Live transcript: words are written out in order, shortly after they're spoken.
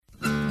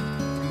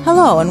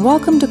Hello and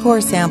welcome to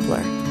Core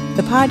Sampler,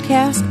 the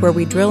podcast where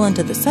we drill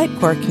into the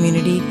Sitecore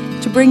community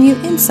to bring you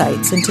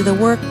insights into the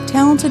work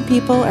talented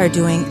people are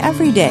doing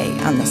every day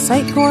on the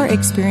Sitecore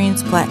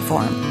Experience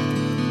platform.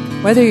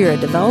 Whether you're a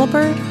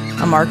developer,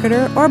 a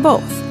marketer, or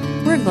both,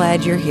 we're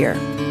glad you're here.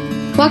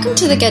 Welcome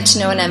to the Get to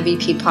Know an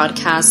MVP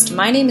podcast.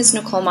 My name is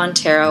Nicole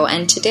Montero,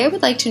 and today I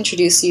would like to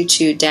introduce you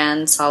to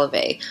Dan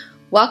Salovey.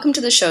 Welcome to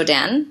the show,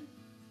 Dan.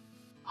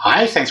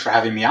 Hi, thanks for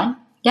having me on.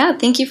 Yeah,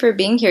 thank you for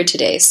being here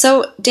today.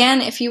 So,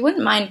 Dan, if you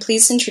wouldn't mind,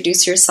 please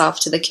introduce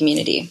yourself to the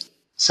community.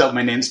 So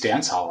my name's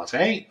Dan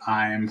Salovey.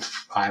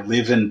 I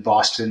live in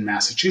Boston,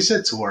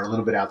 Massachusetts, or a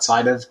little bit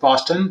outside of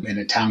Boston, in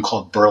a town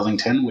called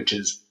Burlington, which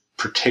is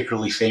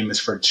particularly famous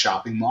for its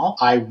shopping mall.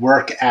 I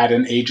work at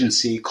an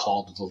agency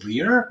called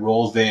Valier.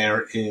 Role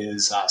there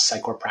is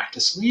Sitecore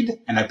Practice Lead,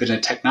 and I've been a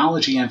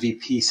technology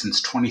MVP since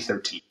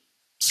 2013.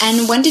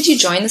 And when did you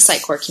join the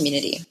Sitecore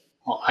community?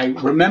 Well, I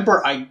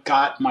remember I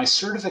got my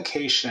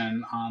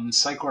certification on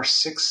Sitecore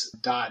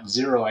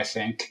 6.0, I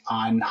think,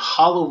 on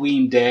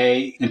Halloween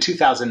Day in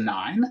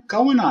 2009.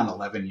 Going on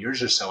 11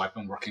 years or so, I've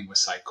been working with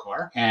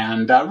Sitecore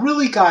and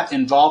really got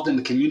involved in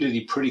the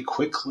community pretty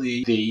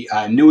quickly. The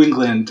New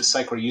England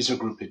Sitecore user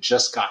group had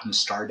just gotten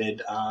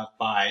started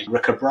by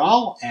Rick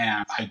Cabral,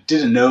 and I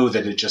didn't know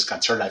that it just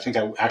got started. I think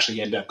I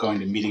actually ended up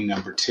going to meeting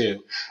number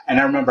 2. And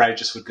I remember I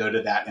just would go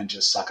to that and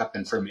just suck up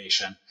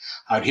information.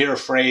 I would hear a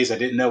phrase, I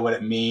didn't know what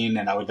it meant,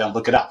 and I would then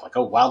look it up, like,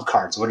 oh,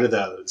 wildcards, what are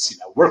those?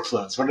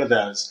 Workflows, what are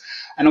those?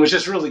 And it was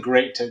just really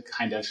great to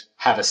kind of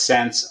have a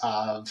sense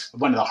of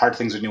one of the hard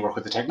things when you work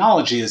with the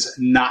technology is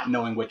not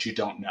knowing what you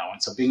don't know.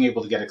 And so being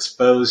able to get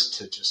exposed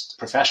to just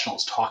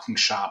professionals talking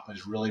shop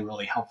was really,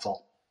 really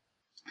helpful.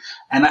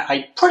 And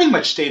I pretty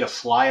much stayed a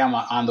fly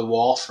on the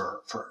wall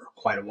for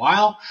quite a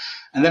while.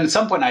 And then at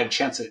some point I had a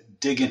chance to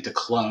dig into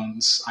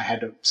clones. I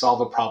had to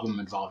solve a problem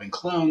involving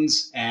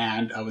clones,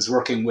 and I was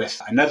working with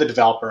another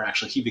developer.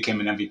 Actually, he became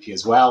an MVP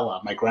as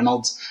well, Mike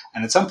Reynolds.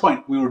 And at some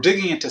point we were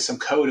digging into some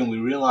code and we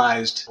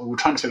realized we were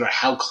trying to figure out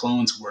how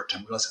clones worked,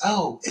 and we realized,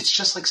 oh, it's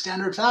just like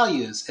standard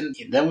values. And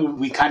then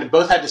we kind of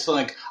both had this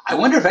feeling like, I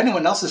wonder if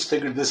anyone else has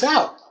figured this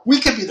out. We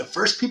could be the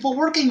first people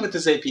working with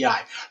this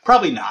API.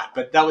 Probably not,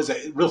 but that was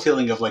a real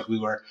feeling of like we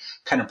were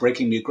kind of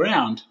breaking new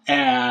ground.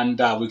 And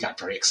we got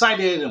very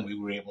excited and we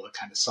were able to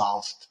kind of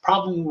solve the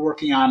problem we were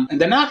working on.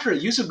 And then after a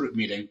user group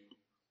meeting,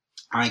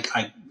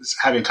 I was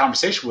having a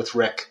conversation with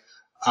Rick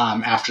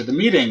after the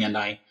meeting, and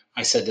I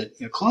said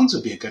that clones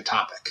would be a good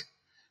topic.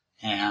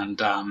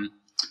 And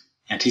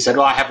he said,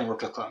 well, I haven't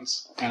worked with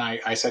clones. And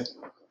I said,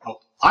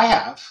 oh, I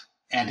have.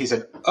 And he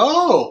said,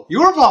 oh,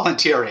 you're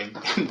volunteering.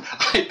 And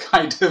I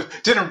kind of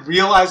didn't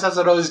realize that's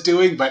what I was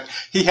doing, but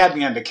he had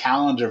me on the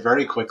calendar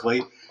very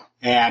quickly.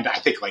 And I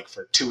think like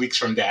for 2 weeks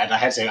from that, I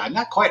had to say, I'm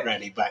not quite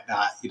ready, but,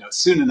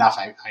 soon enough,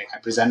 I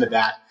presented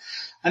that.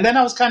 And then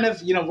I was kind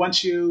of,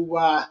 once you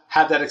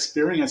have that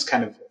experience,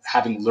 kind of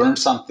having learned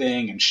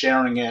something and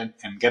sharing it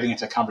and getting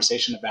into a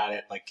conversation about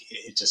it, like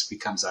it just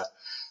becomes a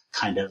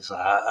kind of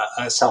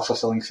a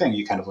self-fulfilling thing.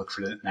 You kind of look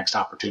for the next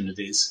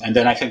opportunities. And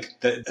then I think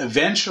that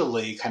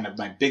eventually kind of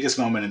my biggest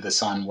moment in the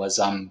sun was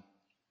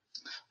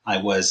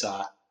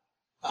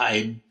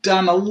I'd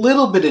done a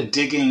little bit of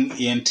digging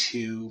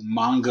into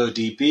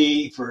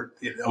MongoDB for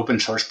an open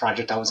source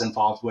project I was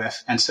involved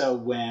with. And so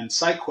when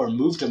Sitecore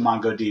moved to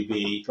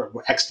MongoDB, or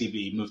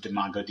XDB moved to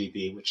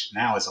MongoDB, which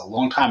now is a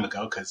long time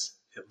ago because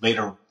it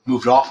later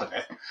moved off of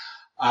it,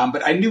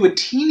 but I knew a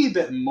teeny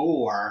bit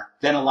more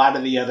than a lot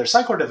of the other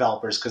Sitecore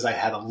developers because I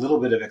had a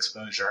little bit of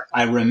exposure.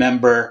 I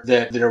remember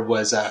that there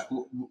was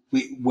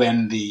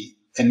when the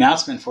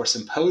announcement for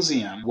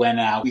Symposium went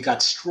out, we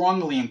got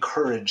strongly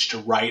encouraged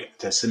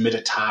to submit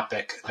a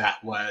topic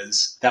that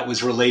was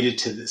related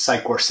to the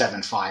Sitecore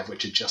 7.5,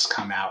 which had just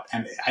come out.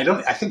 And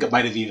I think it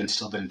might have even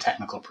still been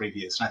technical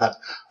previews. And I thought,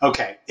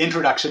 okay,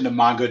 introduction to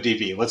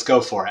MongoDB, let's go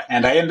for it.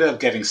 And I ended up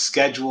getting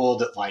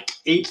scheduled at like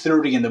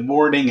 8:30 in the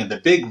morning in the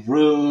big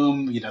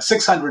room,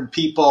 600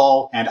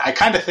 people. And I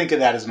kind of think of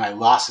that as my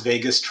Las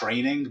Vegas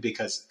training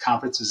because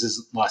conferences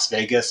is Las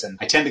Vegas. And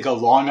I tend to go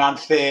long on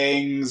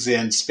things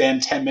and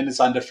spend 10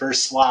 minutes on the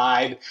first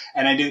slide.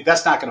 And I knew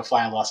that's not going to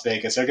fly in Las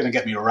Vegas. They're going to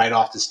get me right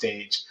off the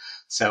stage.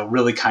 So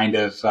really kind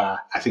of, I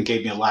think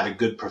gave me a lot of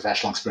good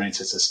professional experience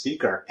as a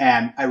speaker.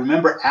 And I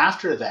remember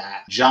after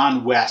that,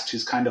 John West,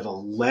 who's kind of a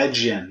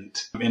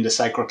legend in the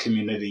Sitecore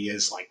community,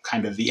 is like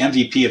kind of the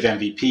MVP of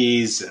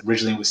MVPs,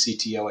 originally was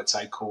CTO at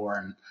Sitecore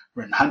and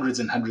written hundreds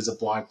and hundreds of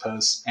blog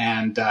posts.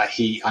 And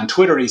on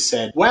Twitter, he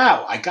said,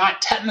 wow, I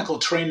got technical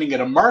training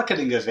at a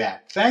marketing event.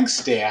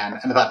 Thanks, Dan.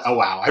 And I thought, oh,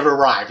 wow, I've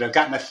arrived. I've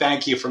gotten a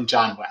thank you from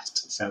John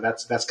West. So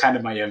that's kind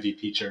of my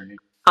MVP journey.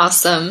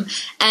 Awesome.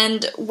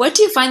 And what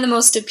do you find the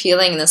most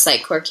appealing in the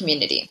Sitecore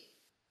community?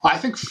 I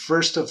think,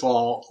 first of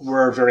all,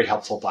 we're a very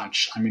helpful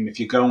bunch. I mean, if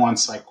you go on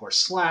Sitecore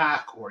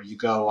Slack or you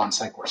go on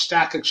Sitecore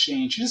Stack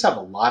Exchange, you just have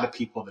a lot of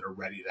people that are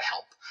ready to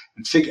help.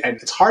 And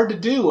it's hard to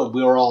do.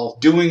 We're all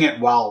doing it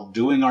while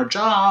doing our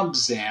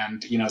jobs,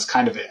 and it's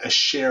kind of a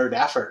shared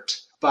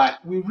effort.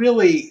 But we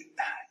really,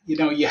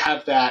 you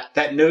have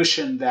that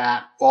notion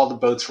that all the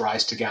boats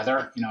rise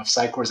together. If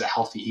Sitecore is a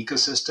healthy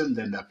ecosystem,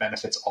 then that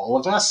benefits all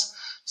of us.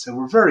 So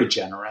we're very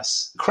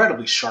generous,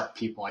 incredibly sharp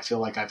people. I feel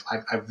like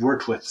I've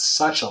worked with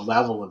such a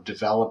level of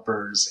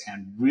developers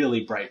and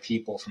really bright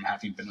people from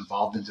having been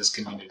involved in this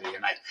community.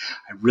 And I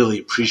really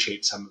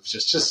appreciate some of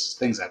just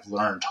things I've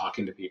learned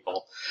talking to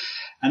people.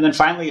 And then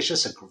finally, it's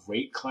just a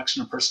great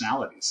collection of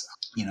personalities.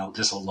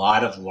 Just a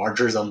lot of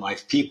larger than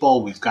life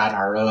people. We've got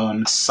our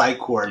own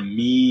Sitecore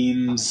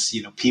memes,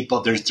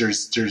 people.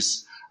 There's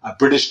a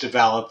British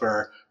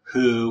developer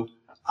who,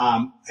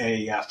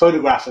 a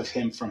photograph of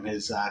him from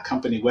his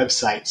company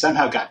website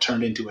somehow got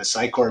turned into a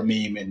Sitecore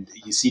meme. And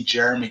you see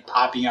Jeremy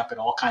popping up in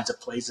all kinds of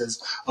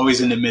places,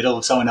 always in the middle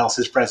of someone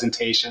else's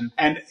presentation.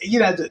 And,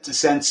 the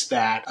sense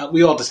that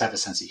we all just have a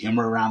sense of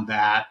humor around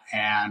that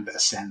and a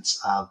sense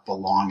of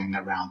belonging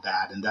around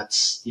that. And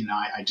that's,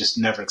 I just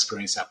never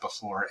experienced that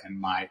before in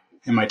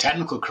my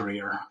technical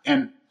career.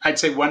 And I'd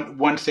say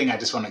one thing I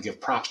just want to give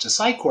props to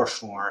Sitecore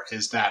for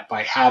is that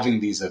by having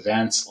these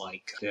events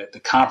like the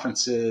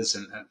conferences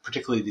and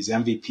particularly these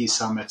MVP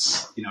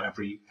summits,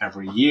 every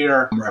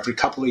year or every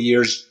couple of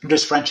years,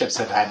 just friendships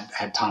have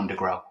had time to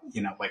grow.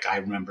 Like I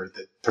remember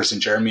the person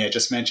Jeremy I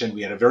just mentioned,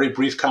 we had a very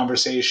brief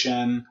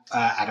conversation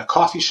at a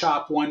coffee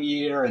shop one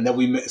year, and then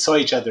we saw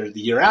each other the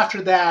year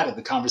after that, and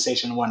the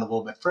conversation went a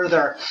little bit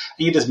further.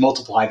 And you just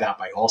multiply that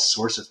by all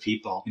sorts of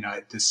people.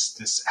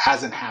 This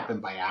hasn't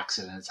happened by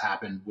accident. It's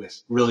happened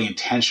with really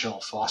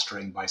intentional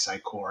fostering by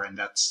Sitecore, and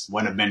that's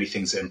one of many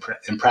things that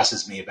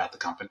impresses me about the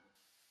company.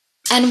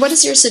 And what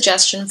is your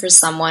suggestion for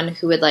someone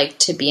who would like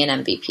to be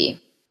an MVP?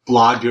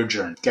 Blog your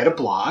journey. Get a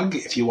blog.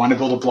 If you want to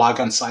build a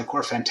blog on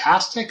Sitecore,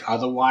 fantastic.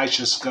 Otherwise,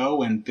 just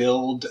go and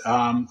build,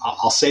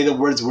 I'll say the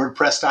words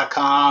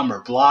WordPress.com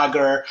or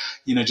Blogger.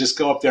 Just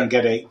go up there and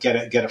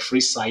get a free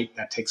site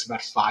that takes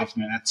about 5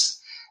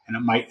 minutes. And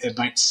it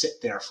might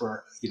sit there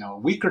for, a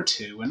week or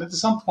two. And at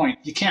some point,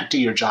 you can't do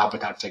your job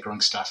without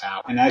figuring stuff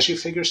out. And as you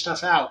figure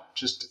stuff out,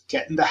 just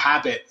get in the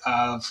habit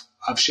of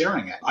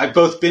sharing it. I've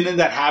both been in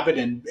that habit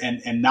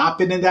and not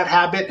been in that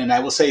habit. And I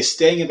will say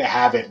staying in the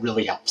habit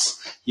really helps.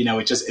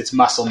 It's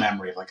muscle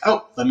memory. Like,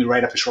 oh, let me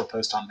write up a short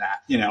post on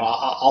that.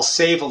 I'll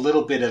save a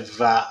little bit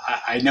of,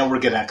 I know we're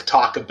going to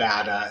talk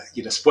about,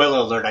 spoiler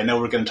alert, I know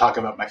we're going to talk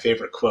about my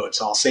favorite quote.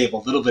 So I'll save a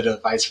little bit of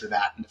advice for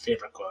that in the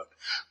favorite quote.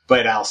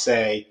 But I'll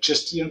say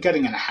just,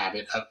 getting in a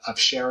habit of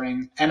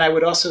sharing. And I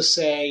would also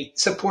say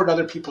support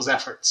other people's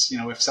efforts.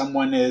 If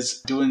someone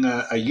is doing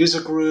a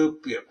user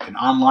group, an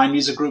online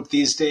user group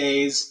these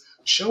days,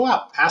 show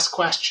up, ask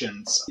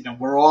questions.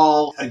 We're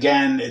all,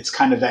 again, it's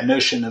kind of that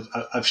notion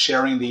of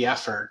sharing the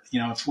effort.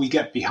 If we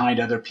get behind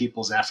other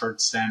people's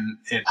efforts, then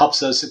it helps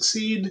those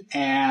succeed.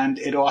 And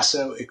it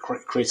also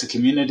creates a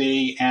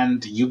community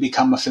and you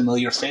become a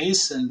familiar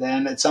face. And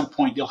then at some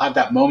point you'll have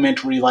that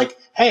moment where you're like,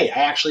 hey,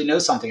 I actually know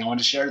something. I want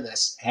to share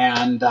this.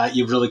 And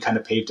you've really kind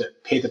of paved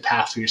the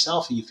path for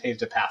yourself, and you've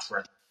paved a path for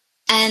it.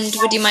 And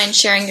would you mind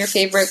sharing your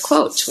favorite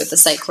quote with the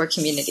Sitecore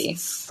community?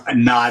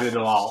 Not at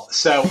all.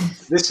 So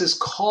this is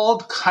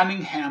called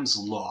Cunningham's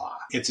Law.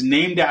 It's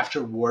named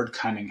after Ward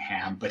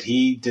Cunningham, but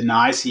he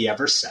denies he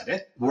ever said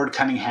it. Ward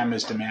Cunningham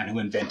is the man who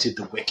invented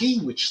the wiki,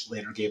 which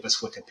later gave us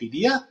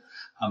Wikipedia,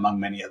 among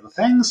many other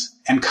things.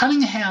 And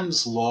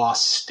Cunningham's Law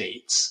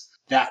states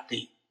that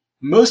the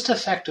most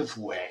effective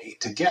way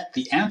to get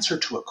the answer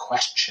to a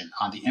question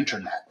on the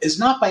internet is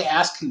not by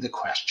asking the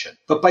question,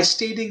 but by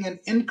stating an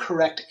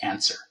incorrect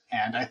answer.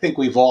 And I think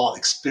we've all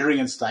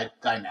experienced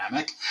that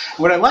dynamic.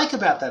 What I like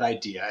about that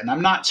idea, and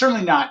I'm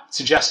certainly not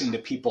suggesting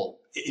that people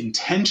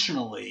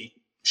intentionally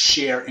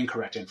share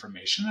incorrect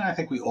information. And I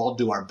think we all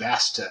do our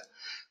best to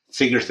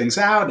figure things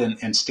out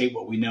and state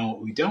what we know,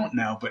 what we don't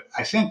know. But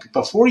I think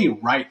before you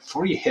write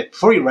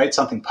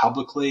something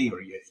publicly or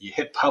you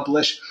hit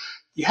publish,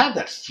 you have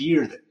that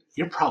fear that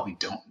you probably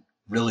don't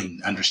really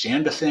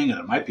understand a thing, and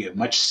it might be a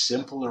much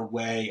simpler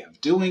way of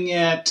doing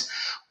it.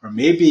 Or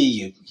maybe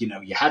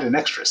you had an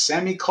extra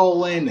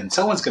semicolon and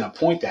someone's going to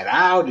point that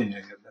out and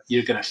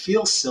you're going to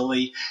feel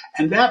silly.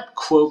 And that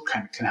quote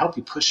can help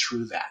you push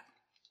through that.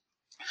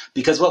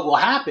 Because what will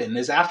happen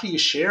is after you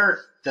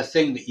share the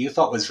thing that you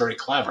thought was very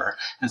clever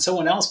and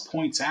someone else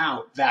points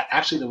out that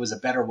actually there was a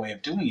better way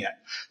of doing it,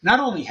 not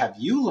only have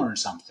you learned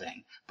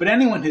something, but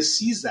anyone who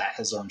sees that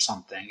has learned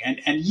something.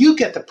 And you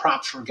get the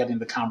props for getting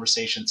the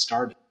conversation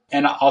started.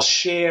 And I'll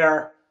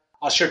share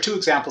 2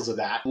 examples of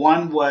that.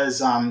 One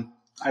was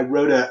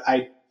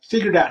I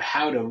figured out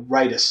how to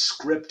write a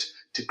script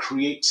to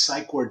create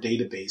Sitecore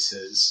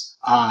databases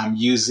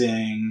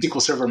using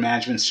SQL Server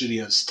Management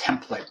Studio's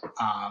template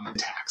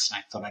syntax. And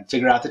I thought I'd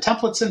figure out the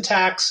template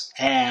syntax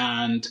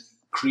and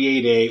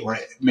create or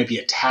maybe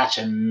attach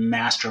a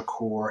master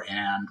core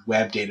and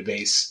web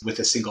database with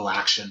a single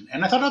action.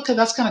 And I thought, okay,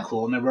 that's kind of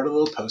cool. And I wrote a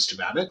little post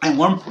about it. And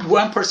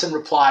one person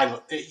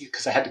replied,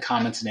 because I had the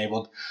comments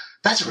enabled,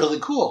 That's really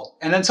cool.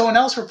 And then someone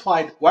else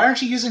replied, why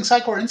aren't you using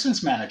Sitecore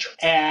Instance Manager?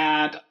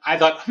 And I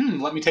thought,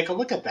 let me take a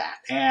look at that.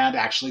 And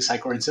actually,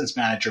 Sitecore Instance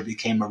Manager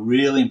became a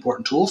really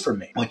important tool for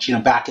me, which,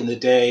 back in the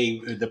day,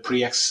 the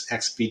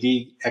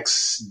pre-XDB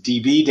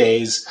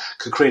days,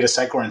 could create a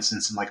Sitecore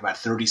instance in like about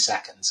 30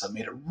 seconds. So it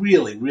made it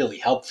really, really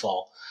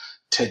helpful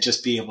to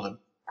just be able to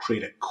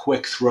create a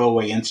quick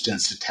throwaway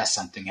instance to test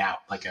something out,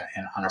 like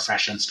on a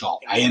fresh install.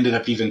 I ended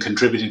up even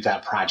contributing to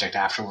that project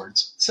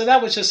afterwards. So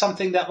that was just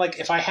something that, like,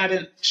 if I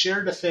hadn't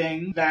shared a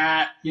thing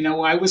that,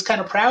 I was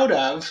kind of proud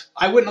of,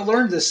 I wouldn't have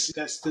learned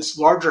this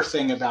larger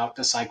thing about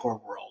the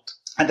Sitecore world.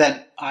 And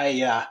then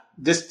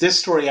this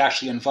story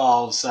actually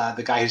involves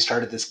the guy who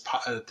started this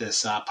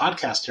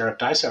podcast, Eric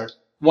Dysart.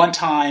 One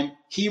time,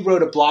 he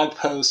wrote a blog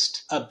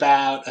post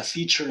about a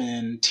feature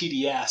in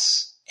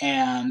TDS,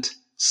 and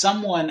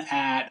someone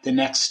at the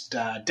next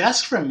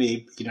desk from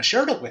me,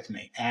 shared it with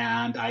me.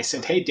 And I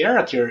said, hey,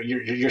 Derek,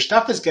 your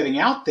stuff is getting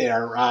out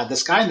there.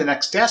 This guy in the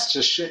next desk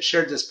just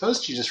shared this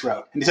post you just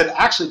wrote. And he said,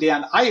 actually,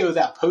 Dan, I owe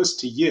that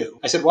post to you.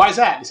 I said, why is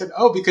that? He said,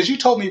 because you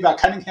told me about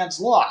Cunningham's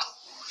Law.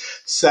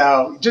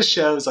 So it just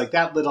shows like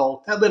that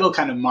little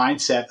kind of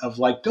mindset of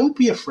like, don't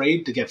be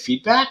afraid to get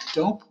feedback.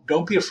 Don't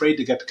be afraid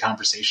to get the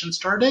conversation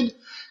started.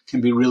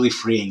 Can be really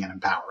freeing and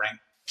empowering.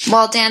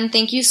 Well, Dan,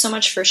 thank you so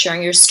much for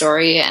sharing your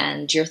story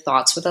and your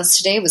thoughts with us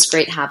today. It was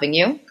great having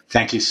you.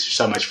 Thank you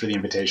so much for the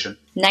invitation.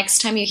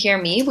 Next time you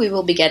hear me, we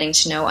will be getting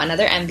to know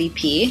another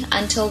MVP.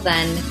 Until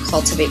then,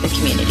 cultivate the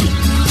community.